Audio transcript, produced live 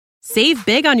Save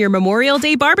big on your Memorial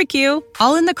Day barbecue,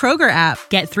 all in the Kroger app.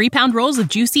 Get 3-pound rolls of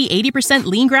juicy 80%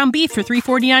 lean ground beef for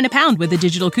 $3.49 a pound with a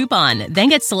digital coupon. Then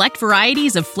get select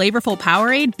varieties of flavorful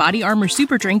Powerade, Body Armor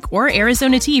Super Drink, or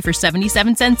Arizona tea for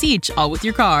 77 cents each, all with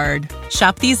your card.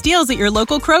 Shop these deals at your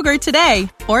local Kroger today,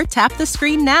 or tap the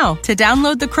screen now to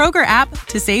download the Kroger app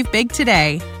to save big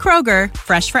today. Kroger,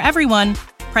 fresh for everyone.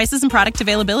 Prices and product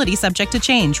availability subject to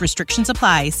change. Restrictions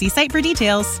apply. See site for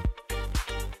details.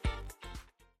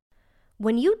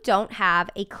 When you don't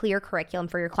have a clear curriculum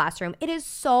for your classroom, it is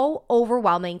so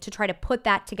overwhelming to try to put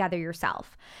that together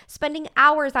yourself. Spending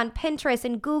hours on Pinterest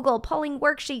and Google pulling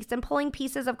worksheets and pulling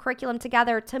pieces of curriculum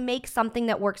together to make something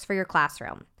that works for your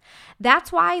classroom.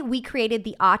 That's why we created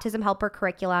the Autism Helper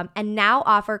curriculum and now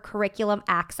offer Curriculum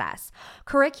Access.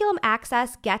 Curriculum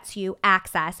Access gets you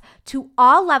access to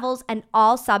all levels and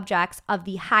all subjects of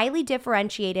the highly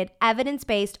differentiated,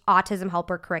 evidence-based Autism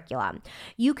Helper curriculum.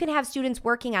 You can have students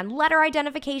working on letter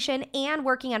identification and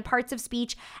working on parts of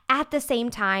speech at the same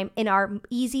time in our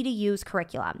easy-to-use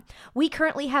curriculum. We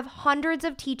currently have hundreds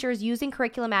of teachers using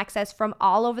Curriculum Access from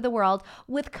all over the world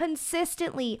with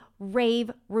consistently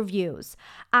rave reviews.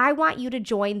 I want you to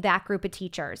join that group of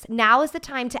teachers. Now is the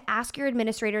time to ask your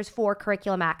administrators for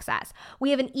Curriculum Access.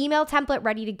 We have an email template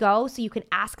ready to go so you can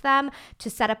ask them to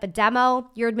set up a demo.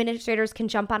 Your administrators can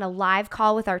jump on a live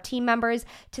call with our team members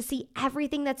to see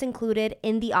everything that's included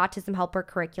in the Autism Helper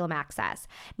Curriculum Access.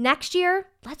 Next year,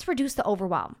 let's reduce the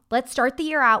overwhelm. Let's start the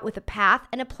year out with a path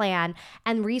and a plan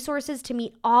and resources to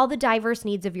meet all the diverse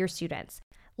needs of your students.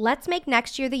 Let's make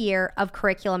next year the year of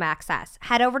Curriculum Access.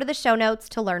 Head over to the show notes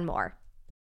to learn more.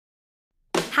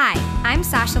 Hi, I'm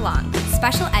Sasha Long,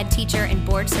 special ed teacher and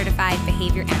board-certified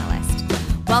behavior analyst.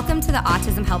 Welcome to the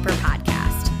Autism Helper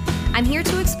podcast. I'm here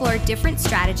to explore different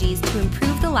strategies to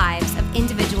improve the lives of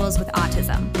individuals with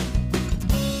autism.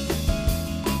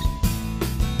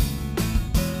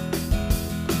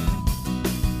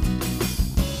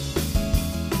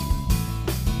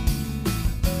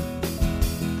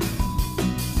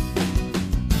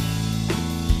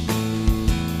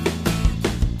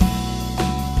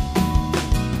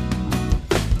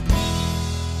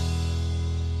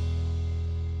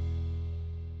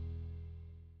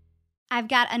 I've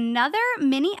got another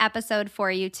mini episode for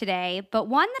you today, but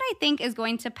one that I think is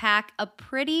going to pack a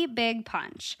pretty big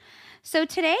punch. So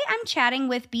today I'm chatting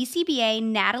with BCBA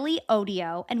Natalie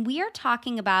Odio, and we are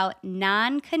talking about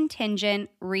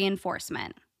non-contingent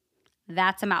reinforcement.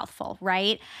 That's a mouthful,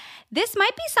 right? This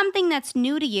might be something that's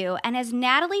new to you, and as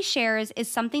Natalie shares, is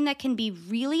something that can be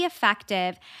really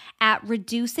effective at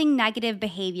reducing negative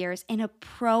behaviors in a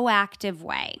proactive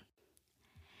way.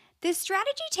 This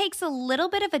strategy takes a little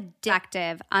bit of a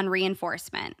deductive on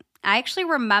reinforcement. I actually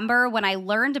remember when I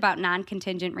learned about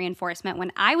non-contingent reinforcement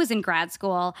when I was in grad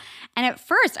school, and at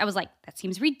first I was like, that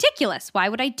seems ridiculous. Why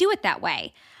would I do it that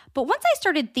way? But once I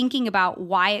started thinking about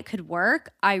why it could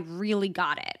work, I really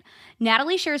got it.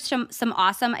 Natalie shares some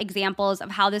awesome examples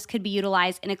of how this could be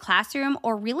utilized in a classroom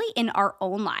or really in our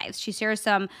own lives. She shares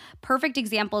some perfect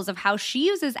examples of how she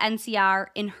uses NCR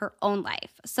in her own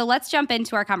life. So let's jump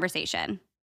into our conversation.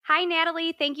 Hi,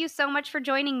 Natalie. Thank you so much for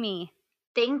joining me.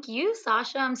 Thank you,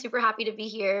 Sasha. I'm super happy to be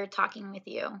here talking with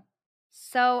you.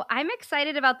 So I'm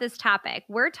excited about this topic.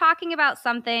 We're talking about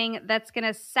something that's going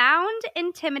to sound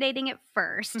intimidating at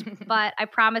first, but I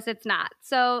promise it's not.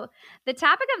 So the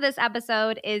topic of this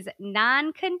episode is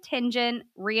non-contingent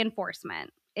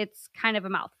reinforcement. It's kind of a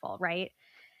mouthful, right?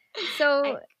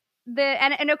 So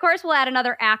and of course we'll add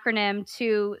another acronym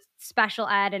to special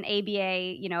ed, and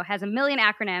ABA, has a million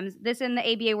acronyms. This in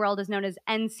the ABA world is known as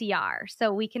NCR.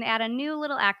 So we can add a new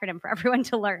little acronym for everyone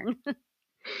to learn.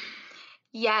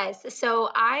 Yes. So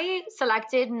I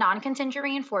selected non-contingent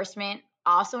reinforcement,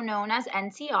 also known as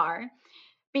NCR,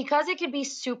 because it could be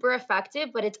super effective,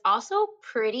 but it's also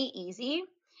pretty easy.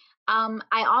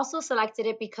 I also selected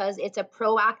it because it's a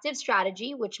proactive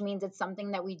strategy, which means it's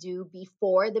something that we do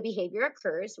before the behavior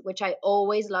occurs, which I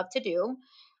always love to do.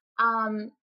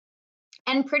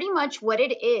 And pretty much what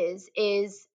it is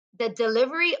the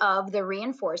delivery of the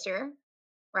reinforcer,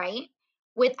 right?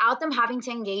 Without them having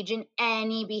to engage in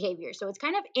any behavior. So it's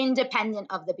kind of independent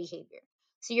of the behavior.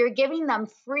 So you're giving them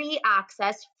free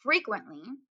access frequently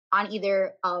on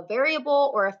either a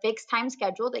variable or a fixed time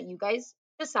schedule that you guys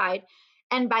decide.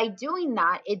 And by doing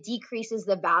that, it decreases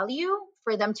the value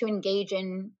for them to engage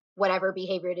in whatever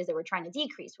behavior it is that we're trying to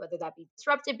decrease, whether that be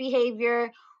disruptive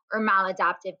behavior or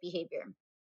maladaptive behavior.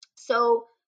 So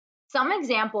some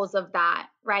examples of that,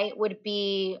 right, would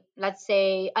be, let's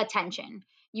say, attention.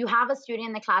 You have a student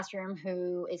in the classroom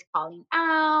who is calling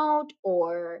out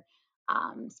or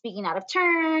speaking out of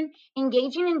turn,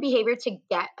 engaging in behavior to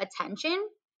get attention.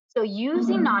 So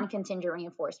using non-contingent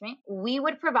reinforcement, we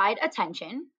would provide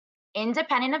attention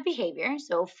independent of behavior,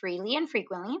 so freely and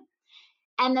frequently.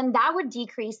 And then that would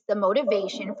decrease the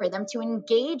motivation for them to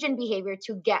engage in behavior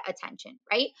to get attention,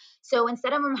 right? So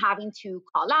instead of them having to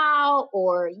call out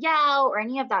or yell or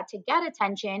any of that to get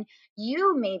attention,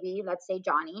 you maybe, let's say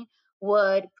Johnny,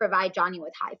 would provide Johnny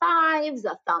with high fives,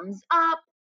 a thumbs up,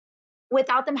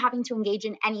 without them having to engage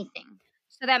in anything.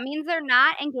 So that means they're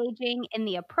not engaging in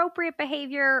the appropriate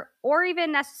behavior or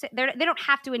even necessarily, they don't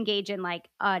have to engage in like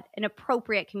an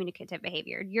appropriate communicative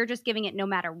behavior. You're just giving it no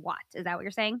matter what. Is that what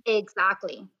you're saying?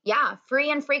 Exactly. Yeah,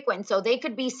 free and frequent. So they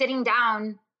could be sitting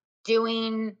down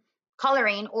doing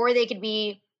coloring, or they could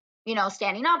be,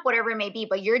 standing up, whatever it may be,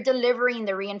 but you're delivering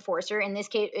the reinforcer. In this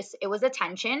case, it was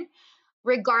attention,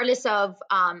 regardless of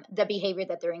the behavior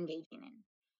that they're engaging in.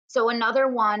 So another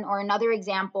one or another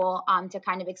example to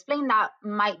kind of explain that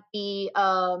might be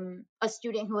a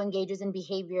student who engages in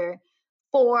behavior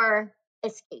for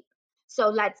escape. So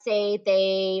let's say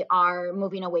they are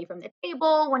moving away from the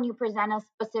table when you present a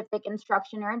specific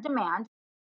instruction or a demand.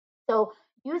 So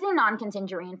using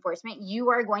non-contingent reinforcement,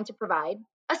 you are going to provide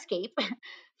escape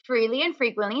freely and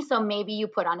frequently. So maybe you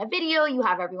put on a video, you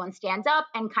have everyone stand up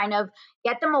and kind of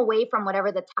get them away from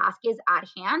whatever the task is at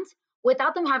hand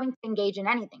without them having to engage in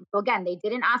anything. So again, they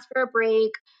didn't ask for a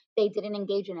break. They didn't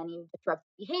engage in any disruptive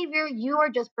behavior. You are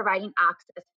just providing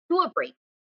access to a break,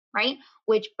 right?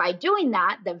 Which by doing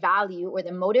that, the value or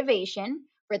the motivation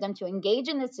for them to engage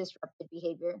in this disruptive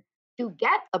behavior to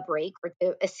get a break or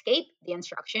to escape the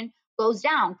instruction goes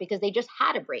down because they just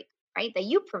had a break, right? That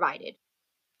you provided.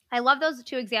 I love those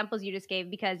two examples you just gave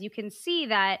because you can see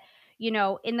that,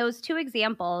 in those two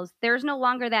examples, there's no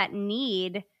longer that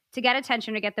need to get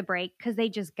attention to get the break because they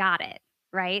just got it,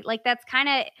 right? Like that's kind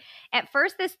of, at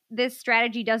first, this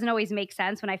strategy doesn't always make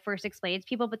sense when I first explain it to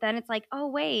people, but then it's like, oh,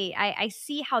 wait, I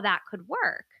see how that could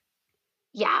work.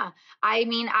 Yeah. I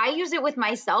mean, I use it with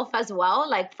myself as well.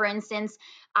 Like, for instance,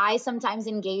 I sometimes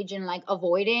engage in like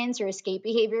avoidance or escape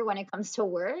behavior when it comes to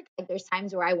work. Like, there's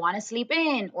times where I want to sleep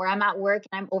in, or I'm at work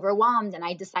and I'm overwhelmed and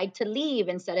I decide to leave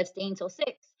instead of staying till 6.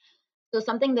 So,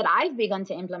 something that I've begun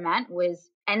to implement was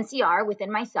NCR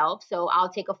within myself. So, I'll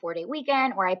take a 4-day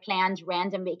weekend, or I planned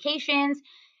random vacations.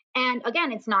 And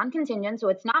again, it's non-contingent, so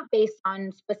it's not based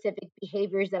on specific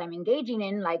behaviors that I'm engaging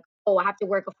in, like, oh, I have to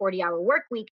work a 40-hour work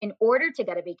week in order to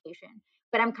get a vacation.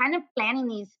 But I'm kind of planning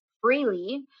these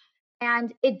freely,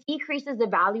 and it decreases the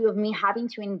value of me having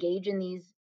to engage in these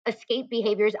escape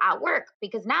behaviors at work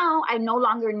because now I no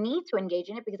longer need to engage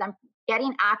in it because I'm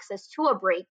getting access to a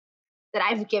break that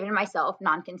I've given myself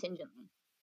non-contingently.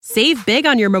 Save big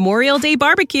on your Memorial Day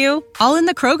barbecue, all in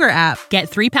the Kroger app. Get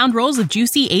 3-pound rolls of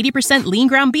juicy 80% lean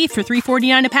ground beef for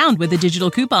 $3.49 a pound with a digital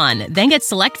coupon. Then get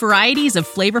select varieties of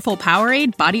flavorful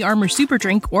Powerade, Body Armor Super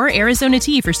Drink, or Arizona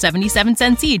tea for 77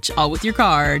 cents each, all with your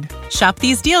card. Shop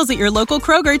these deals at your local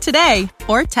Kroger today,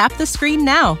 or tap the screen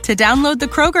now to download the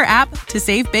Kroger app to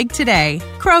save big today.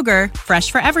 Kroger,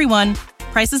 fresh for everyone.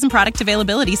 Prices and product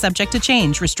availability subject to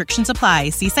change. Restrictions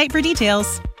apply. See site for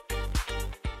details.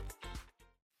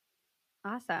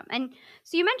 Awesome. And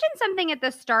so you mentioned something at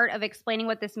the start of explaining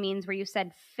what this means where you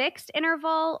said fixed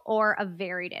interval or a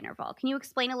varied interval. Can you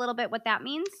explain a little bit what that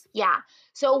means? Yeah.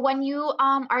 So when you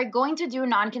are going to do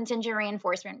non-contingent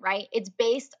reinforcement, right, it's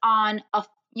based on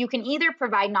you can either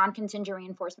provide non-contingent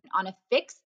reinforcement on a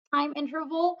fixed time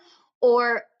interval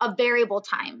or a variable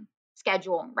time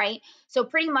schedule, right? So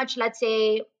pretty much, let's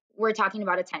say we're talking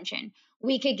about attention.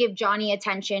 We could give Johnny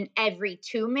attention every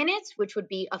 2 minutes, which would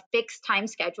be a fixed time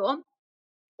schedule.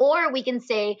 Or we can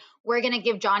say we're going to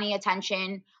give Johnny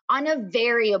attention on a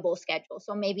variable schedule.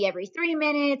 So maybe every 3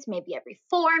 minutes, maybe every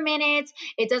 4 minutes.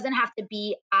 It doesn't have to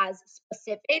be as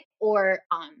specific or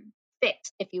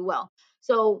fixed, if you will.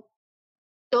 So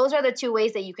those are the two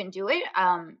ways that you can do it,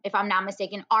 if I'm not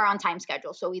mistaken, are on time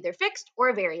schedule. So either fixed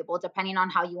or variable, depending on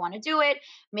how you want to do it.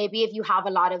 Maybe if you have a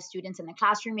lot of students in the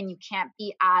classroom and you can't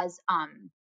be as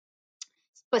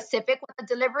specific with the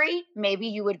delivery, maybe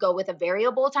you would go with a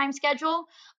variable time schedule.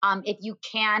 If you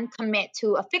can commit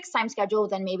to a fixed time schedule,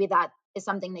 then maybe that is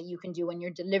something that you can do when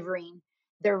you're delivering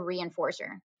the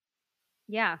reinforcer.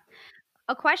 Yeah.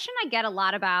 A question I get a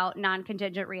lot about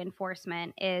non-contingent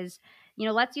reinforcement is,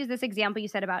 let's use this example you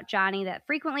said about Johnny that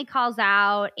frequently calls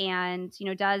out and,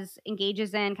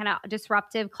 engages in kind of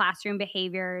disruptive classroom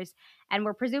behaviors. And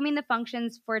we're presuming the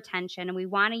functions for attention and we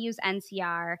want to use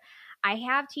NCR. I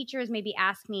have teachers maybe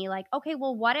ask me like, okay,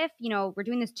 well, what if, we're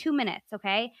doing this 2 minutes,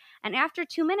 okay? And after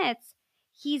 2 minutes,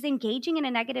 he's engaging in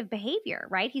a negative behavior,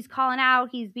 right? He's calling out,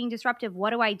 he's being disruptive.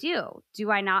 What do I do? Do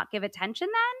I not give attention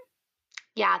then?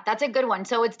 Yeah, that's a good one.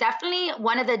 So it's definitely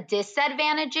one of the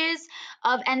disadvantages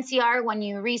of NCR when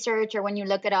you research or when you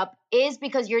look it up is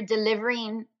because you're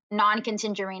delivering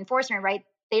non-contingent reinforcement, right?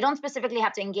 They don't specifically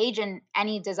have to engage in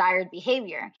any desired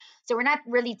behavior. So we're not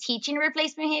really teaching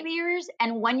replacement behaviors.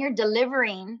 And when you're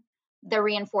delivering the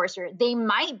reinforcer, they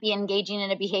might be engaging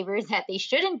in a behavior that they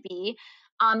shouldn't be.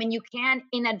 And you can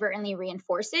inadvertently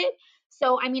reinforce it.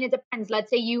 So, I mean, it depends. Let's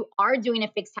say you are doing a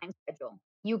fixed time schedule.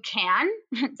 You can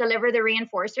deliver the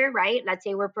reinforcer, right? Let's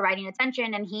say we're providing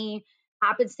attention and he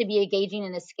happens to be engaging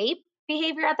in escape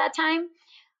behavior at that time.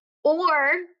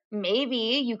 Or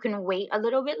maybe you can wait a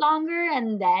little bit longer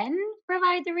and then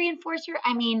provide the reinforcer.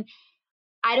 I mean,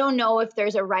 I don't know if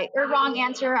there's a right or wrong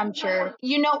answer. I'm sure,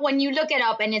 when you look it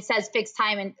up and it says fixed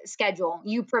time and schedule,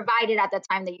 you provide it at the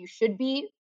time that you should be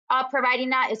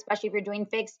providing that, especially if you're doing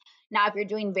fixed. Now, if you're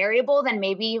doing variable, then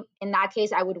maybe in that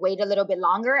case, I would wait a little bit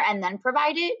longer and then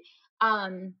provide it.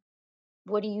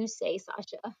 What do you say,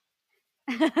 Sasha?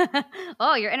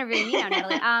 Oh, you're interviewing me now,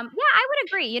 Natalie. Yeah, I would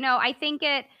agree.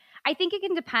 I think it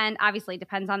can depend. Obviously, it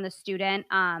depends on the student.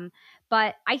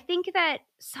 But I think that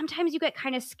sometimes you get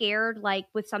kind of scared, like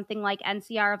with something like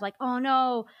NCR, of like, oh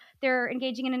no, they're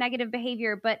engaging in a negative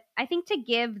behavior. But I think to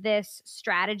give this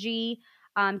strategy,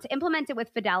 to implement it with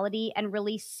fidelity and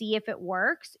really see if it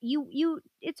works,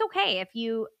 it's okay if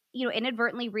you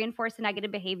inadvertently reinforce the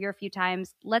negative behavior a few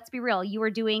times. Let's be real. You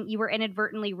were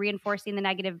inadvertently reinforcing the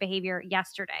negative behavior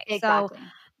yesterday. Exactly.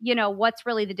 So, what's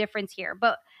really the difference here?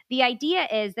 But the idea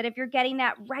is that if you're getting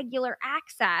that regular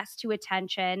access to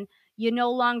attention, you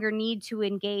no longer need to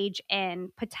engage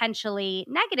in potentially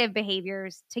negative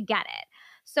behaviors to get it.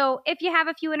 So if you have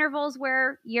a few intervals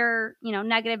where your,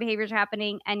 negative behaviors are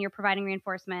happening and you're providing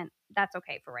reinforcement, that's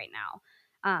okay for right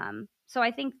now. So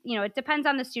I think, it depends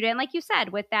on the student. Like you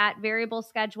said, with that variable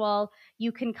schedule,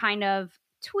 you can kind of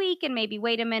tweak and maybe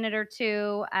wait a minute or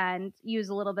two and use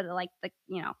a little bit of like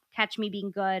catch me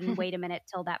being good and wait a minute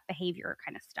till that behavior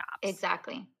kind of stops.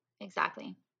 Exactly.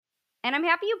 And I'm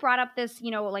happy you brought up this,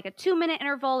 like a 2-minute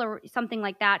interval or something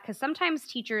like that. Cause sometimes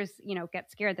teachers,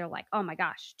 get scared. They're like, oh my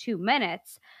gosh, 2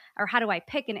 minutes. Or how do I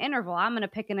pick an interval? I'm going to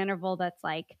pick an interval that's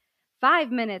like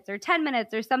 5 minutes or 10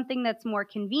 minutes or something that's more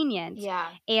convenient. Yeah.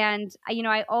 And,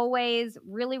 I always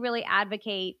really, really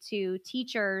advocate to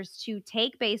teachers to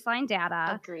take baseline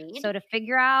data. Agreed. So to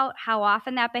figure out how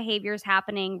often that behavior is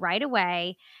happening right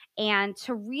away and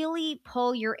to really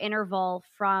pull your interval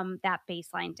from that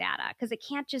baseline data. Because it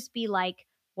can't just be like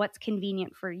what's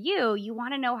convenient for you. You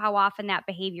want to know how often that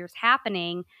behavior is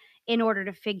happening in order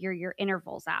to figure your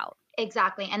intervals out.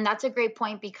 Exactly. And that's a great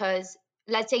point because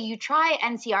let's say you try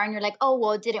NCR and you're like, oh,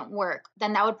 well, it didn't work.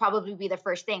 Then that would probably be the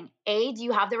first thing. A, do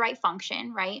you have the right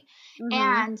function, right? Mm-hmm.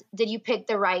 And did you pick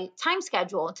the right time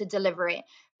schedule to deliver it?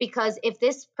 Because if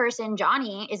this person,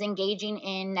 Johnny, is engaging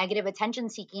in negative attention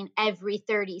seeking every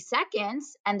 30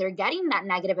 seconds and they're getting that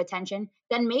negative attention,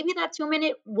 then maybe that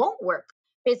 2-minute won't work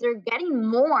because they're getting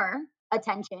more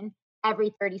attention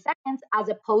every 30 seconds as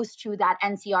opposed to that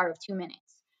NCR of 2 minutes.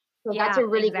 So that's a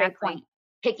really great point.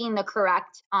 Picking the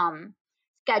correct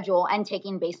schedule and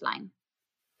taking baseline.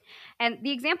 And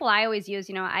the example I always use,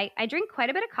 I drink quite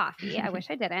a bit of coffee. I wish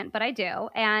I didn't, but I do.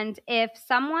 And if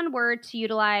someone were to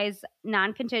utilize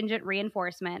non-contingent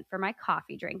reinforcement for my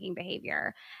coffee drinking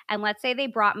behavior, and let's say they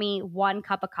brought me 1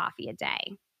 cup of coffee a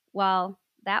day, well,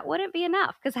 that wouldn't be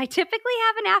enough because I typically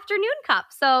have an afternoon cup.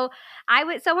 So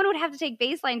someone would have to take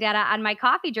baseline data on my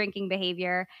coffee drinking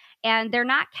behavior, and they're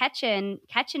not catching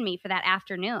me for that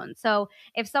afternoon. So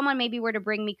if someone maybe were to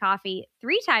bring me coffee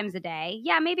 3 times a day,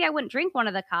 yeah, maybe I wouldn't drink one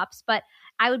of the cups, but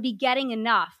I would be getting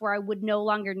enough where I would no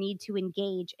longer need to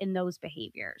engage in those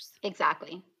behaviors.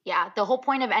 Exactly. Yeah. The whole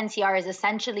point of NCR is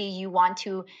essentially you want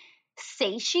to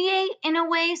satiate in a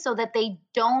way so that they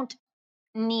don't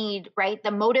need, right? The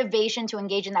motivation to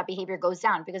engage in that behavior goes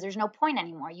down because there's no point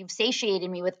anymore. You've satiated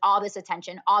me with all this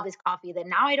attention, all this coffee that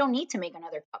now I don't need to make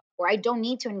another cup or I don't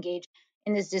need to engage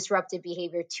in this disruptive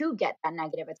behavior to get that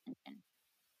negative attention.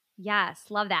 Yes,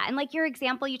 love that. And like your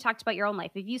example, you talked about your own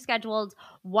life. If you scheduled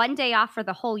 1 day off for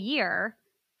the whole year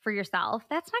for yourself,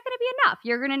 that's not going to be enough.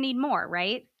 You're going to need more,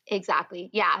 right? Exactly.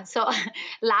 Yeah. So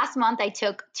last month I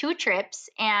took 2 trips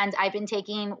and I've been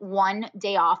taking 1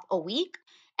 day off a week.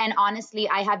 And honestly,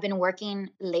 I have been working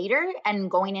later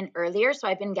and going in earlier. So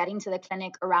I've been getting to the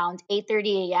clinic around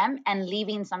 8:30 a.m. and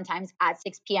leaving sometimes at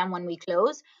 6 p.m. when we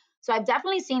close. So I've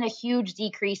definitely seen a huge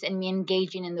decrease in me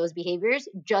engaging in those behaviors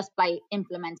just by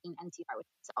implementing NCR with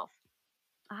myself.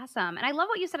 Awesome. And I love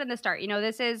what you said in the start.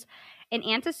 This is an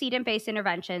antecedent-based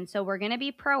intervention, so we're going to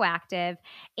be proactive,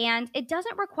 and it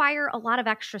doesn't require a lot of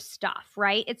extra stuff,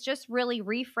 right? It's just really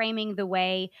reframing the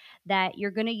way that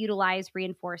you're going to utilize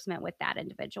reinforcement with that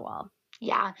individual.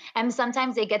 Yeah. And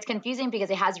sometimes it gets confusing because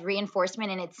it has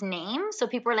reinforcement in its name. So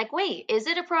people are like, wait, is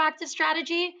it a proactive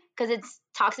strategy? Because it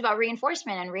talks about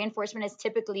reinforcement, and reinforcement is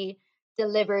typically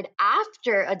delivered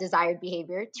after a desired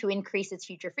behavior to increase its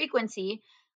future frequency.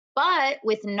 But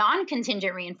with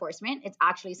non-contingent reinforcement, it's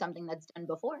actually something that's done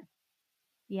before.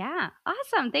 Yeah.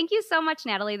 Awesome. Thank you so much,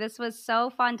 Natalie. This was so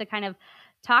fun to kind of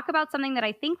talk about something that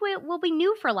I think will be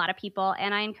new for a lot of people,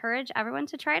 and I encourage everyone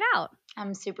to try it out.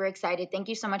 I'm super excited. Thank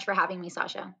you so much for having me,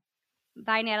 Sasha.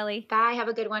 Bye, Natalie. Bye. Have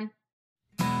a good one.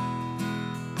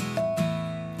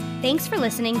 Thanks for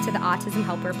listening to the Autism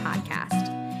Helper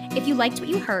podcast. If you liked what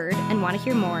you heard and want to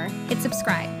hear more, hit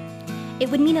subscribe. It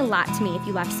would mean a lot to me if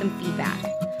you left some feedback.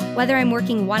 Whether I'm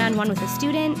working one-on-one with a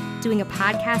student, doing a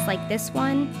podcast like this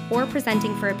one, or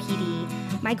presenting for a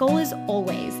PD, my goal is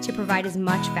always to provide as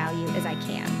much value as I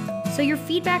can. So your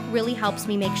feedback really helps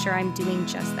me make sure I'm doing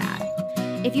just that.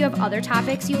 If you have other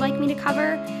topics you'd like me to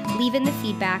cover, leave in the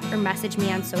feedback or message me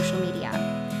on social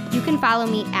media. You can follow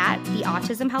me at The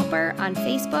Autism Helper on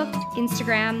Facebook,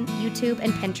 Instagram, YouTube,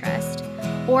 and Pinterest,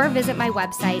 or visit my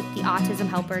website,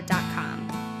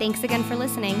 theautismhelper.com. Thanks again for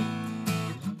listening.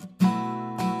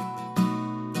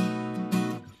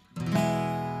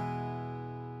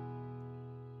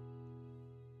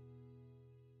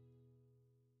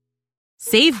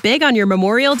 Save big on your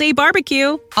Memorial Day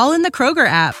barbecue, all in the Kroger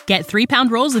app. Get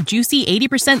 3-pound rolls of juicy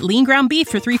 80% lean ground beef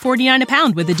for $3.49 a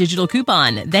pound with a digital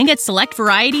coupon. Then get select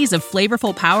varieties of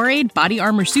flavorful Powerade, Body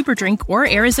Armor Super Drink, or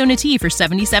Arizona tea for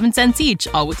 77 cents each,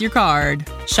 all with your card.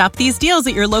 Shop these deals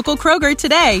at your local Kroger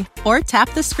today, or tap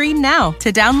the screen now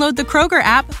to download the Kroger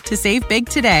app to save big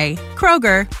today.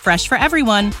 Kroger, fresh for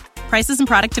everyone. Prices and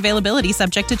product availability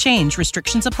subject to change.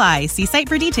 Restrictions apply. See site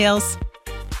for details.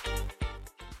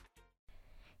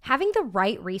 Having the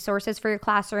right resources for your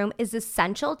classroom is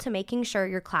essential to making sure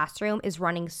your classroom is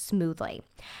running smoothly.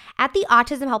 At the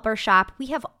Autism Helper Shop, we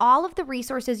have all of the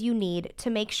resources you need to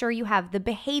make sure you have the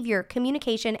behavior,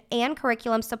 communication, and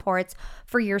curriculum supports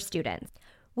for your students.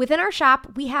 Within our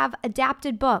shop, we have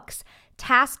adapted books,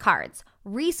 task cards,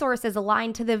 resources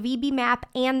aligned to the VB map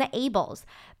and the ABLES,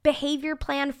 behavior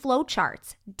plan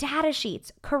flowcharts, data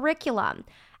sheets, curriculum.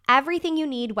 Everything you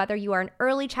need, whether you are an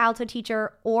early childhood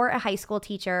teacher or a high school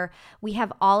teacher, we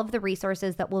have all of the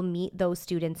resources that will meet those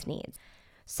students' needs.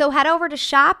 So head over to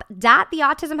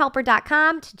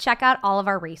shop.theautismhelper.com to check out all of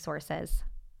our resources.